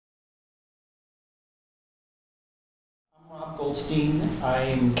Rob Goldstein.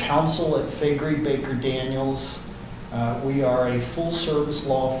 I'm counsel at Faegre Baker Daniels. We are a full-service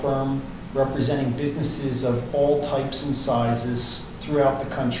law firm representing businesses of all types and sizes throughout the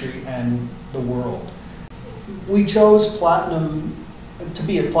country and the world. We chose Platinum to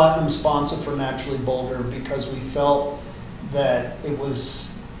be a Platinum sponsor for Naturally Boulder because we felt that it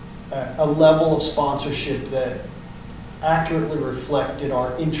was a level of sponsorship that accurately reflected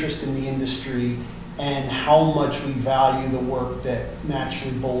our interest in the industry and how much we value the work that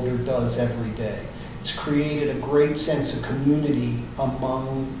Naturally Boulder does every day. It's created a great sense of community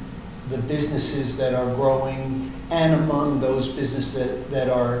among the businesses that are growing and among those businesses that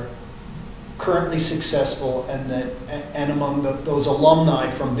are currently successful and among those alumni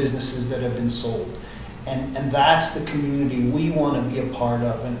from businesses that have been sold. And that's the community we want to be a part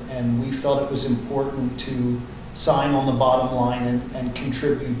of, and we felt it was important to sign on the bottom line and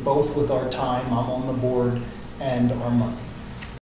contribute both with our time, I'm on the board, and our money.